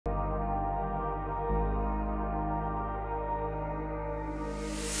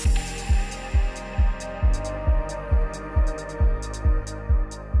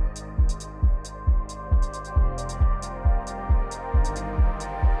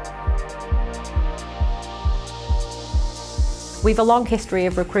We've a long history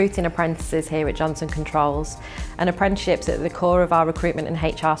of recruiting apprentices here at Johnson Controls, and apprenticeships are at the core of our recruitment and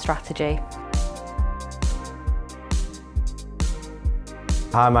HR strategy.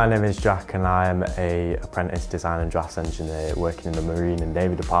 Hi, my name is Jack and I am an apprentice design and drafts engineer working in the Marine and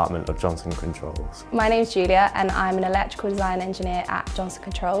Navy department of Johnson Controls. My name is Julia and I'm an electrical design engineer at Johnson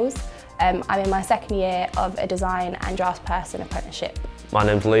Controls. I'm in my second year of a design and draftsperson apprenticeship. My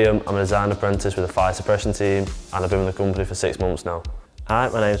name's Liam, I'm a design apprentice with a fire suppression team and I've been with the company for 6 months now. Hi,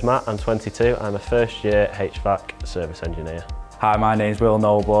 my name's Matt, I'm 22, I'm a first year HVAC service engineer. Hi, my name's Will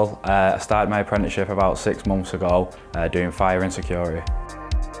Noble. I started my apprenticeship about 6 months ago doing fire and security.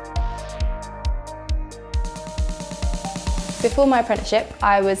 Before my apprenticeship,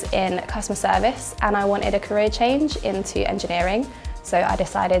 I was in customer service and I wanted a career change into engineering, so I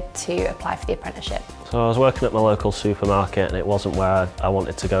decided to apply for the apprenticeship. So I was working at my local supermarket and it wasn't where I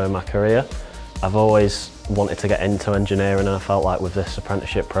wanted to go in my career. I've always wanted to get into engineering and I felt like with this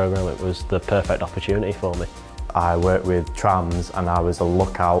apprenticeship programme it was the perfect opportunity for me. I worked with trams and I was a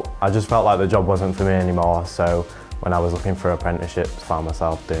lookout. I just felt like the job wasn't for me anymore, so when I was looking for apprenticeships, I found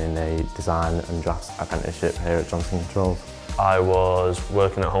myself doing a design and drafts apprenticeship here at Johnson Controls. I was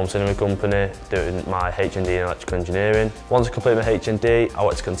working at a home cinema company doing my HND in electrical engineering. Once I completed my HND, I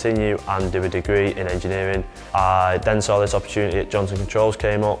wanted to continue and do a degree in engineering. I then saw this opportunity at Johnson Controls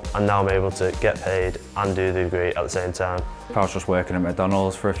came up and now I'm able to get paid and do the degree at the same time. I was just working at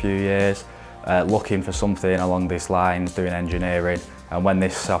McDonald's for a few years, looking for something along these lines, doing engineering, and when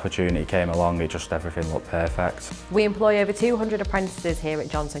this opportunity came along, everything looked perfect. We employ over 200 apprentices here at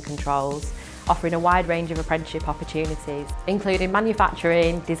Johnson Controls, offering a wide range of apprenticeship opportunities, including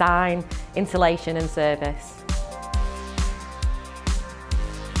manufacturing, design, installation and service.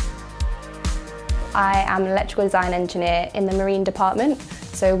 I am an electrical design engineer in the Marine department,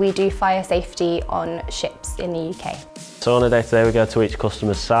 so we do fire safety on ships in the UK. So on a day-to-day we go to each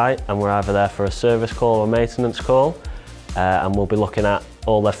customer's site and we're either there for a service call or maintenance call and we'll be looking at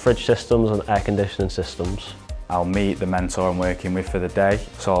all their fridge systems and air conditioning systems. I'll meet the mentor I'm working with for the day,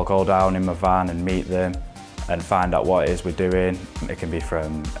 so I'll go down in my van and meet them and find out what it is we're doing. It can be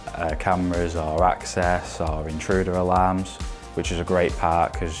from cameras or access or intruder alarms, which is a great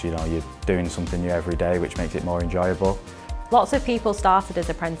part because you're doing something new every day, which makes it more enjoyable. Lots of people started as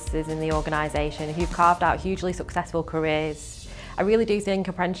apprentices in the organisation who've carved out hugely successful careers. I really do think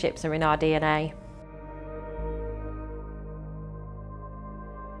apprenticeships are in our DNA.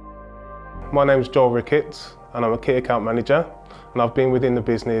 My name's Joel Ricketts and I'm a key account manager and I've been within the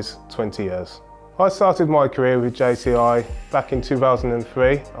business 20 years. I started my career with JCI back in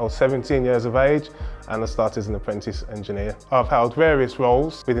 2003. I was 17 years of age and I started as an apprentice engineer. I've held various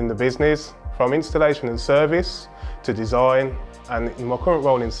roles within the business, from installation and service to design, and in my current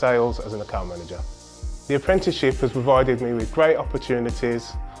role in sales as an account manager. The apprenticeship has provided me with great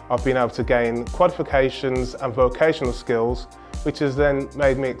opportunities. I've been able to gain qualifications and vocational skills, which has then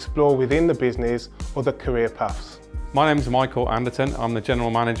made me explore within the business other career paths. My name is Michael Anderton. I'm the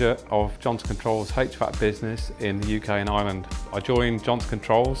General Manager of Johnson Controls HVAC business in the UK and Ireland. I joined Johnson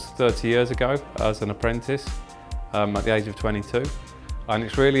Controls 30 years ago as an apprentice at the age of 22. And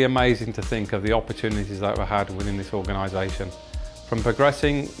it's really amazing to think of the opportunities that I've had within this organisation. From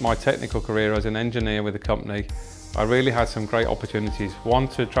progressing my technical career as an engineer with the company, I really had some great opportunities. One,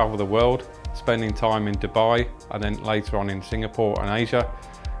 to travel the world, spending time in Dubai and then later on in Singapore and Asia,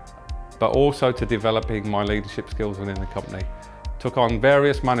 but also to developing my leadership skills within the company. Took on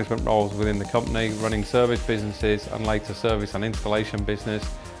various management roles within the company, running service businesses and later service and installation business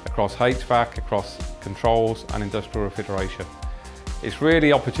across HVAC, across controls and industrial refrigeration. It's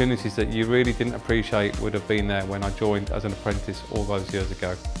really opportunities that you really didn't appreciate would have been there when I joined as an apprentice all those years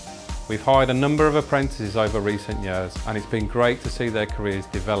ago. We've hired a number of apprentices over recent years and it's been great to see their careers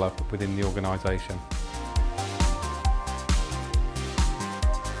develop within the organisation.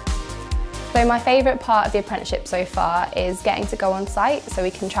 So my favourite part of the apprenticeship so far is getting to go on site so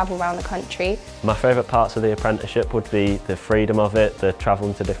we can travel around the country. My favourite parts of the apprenticeship would be the freedom of it, the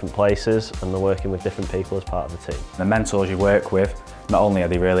travelling to different places and the working with different people as part of the team. The mentors you work with, not only are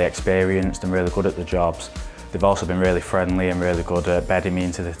they really experienced and really good at the jobs, they've also been really friendly and really good at bedding me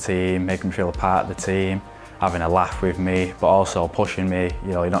into the team, making me feel a part of the team, having a laugh with me, but also pushing me.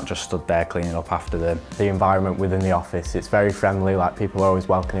 You're not just stood there cleaning up after them. The environment within the office, it's very friendly, like people are always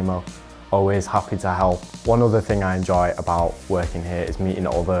welcoming me, always happy to help. One other thing I enjoy about working here is meeting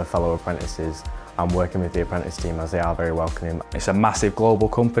other fellow apprentices and working with the apprentice team, as they are very welcoming. It's a massive global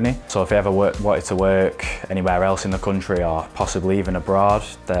company, so if you ever wanted to work anywhere else in the country or possibly even abroad,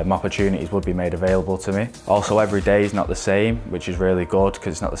 opportunities would be made available to me. Also, every day is not the same, which is really good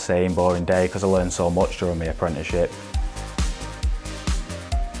because it's not the same boring day, because I learned so much during my apprenticeship.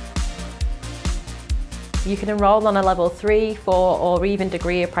 You can enrol on a level 3, 4 or even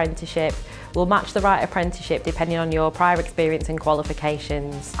degree apprenticeship. We'll match the right apprenticeship depending on your prior experience and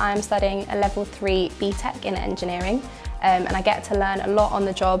qualifications. I'm studying a level 3 BTEC in engineering and I get to learn a lot on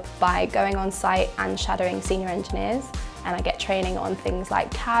the job by going on site and shadowing senior engineers, and I get training on things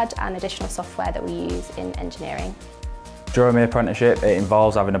like CAD and additional software that we use in engineering. During my apprenticeship, it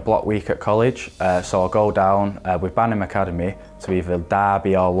involves having a block week at college, so I'll go down with Banham Academy to either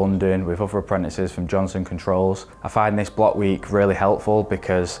Derby or London with other apprentices from Johnson Controls. I find this block week really helpful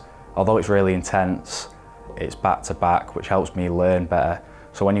because although it's really intense, it's back to back, which helps me learn better.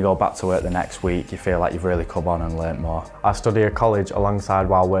 So when you go back to work the next week, you feel like you've really come on and learnt more. I study at college alongside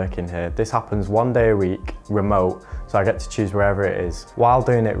while working here. This happens 1 day a week, remote, so I get to choose wherever it is. While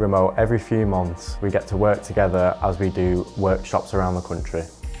doing it remote, every few months, we get to work together as we do workshops around the country.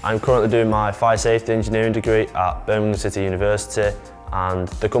 I'm currently doing my fire safety engineering degree at Birmingham City University, and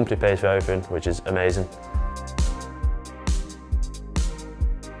the company pays for everything, which is amazing.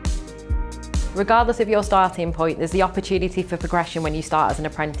 Regardless of your starting point, there's the opportunity for progression when you start as an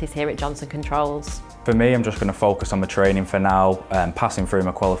apprentice here at Johnson Controls. For me, I'm just going to focus on my training for now, passing through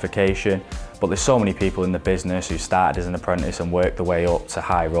my qualification, but there's so many people in the business who started as an apprentice and worked their way up to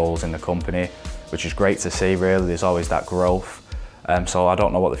high roles in the company, which is great to see really. There's always that growth. So I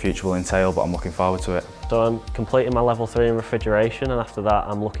don't know what the future will entail, but I'm looking forward to it. So I'm completing my level 3 in refrigeration, and after that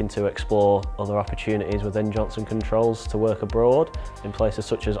I'm looking to explore other opportunities within Johnson Controls to work abroad in places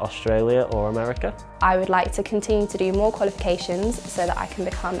such as Australia or America. I would like to continue to do more qualifications so that I can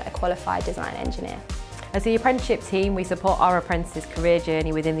become a qualified design engineer. As the apprenticeship team, we support our apprentices' career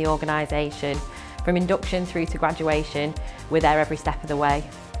journey within the organisation. From induction through to graduation, we're there every step of the way.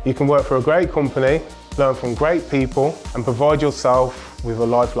 You can work for a great company, learn from great people and provide yourself with a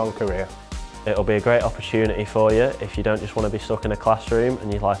lifelong career. It'll be a great opportunity for you if you don't just want to be stuck in a classroom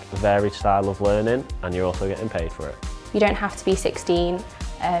and you like a varied style of learning and you're also getting paid for it. You don't have to be 16.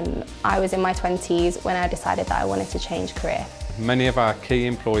 I was in my 20s when I decided that I wanted to change career. Many of our key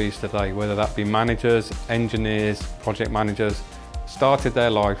employees today, whether that be managers, engineers, project managers, started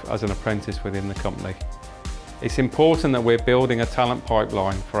their life as an apprentice within the company. It's important that we're building a talent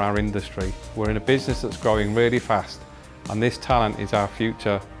pipeline for our industry. We're in a business that's growing really fast, and this talent is our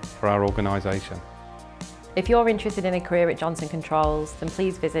future for our organisation. If you're interested in a career at Johnson Controls, then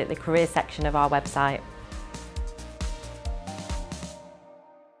please visit the careers section of our website.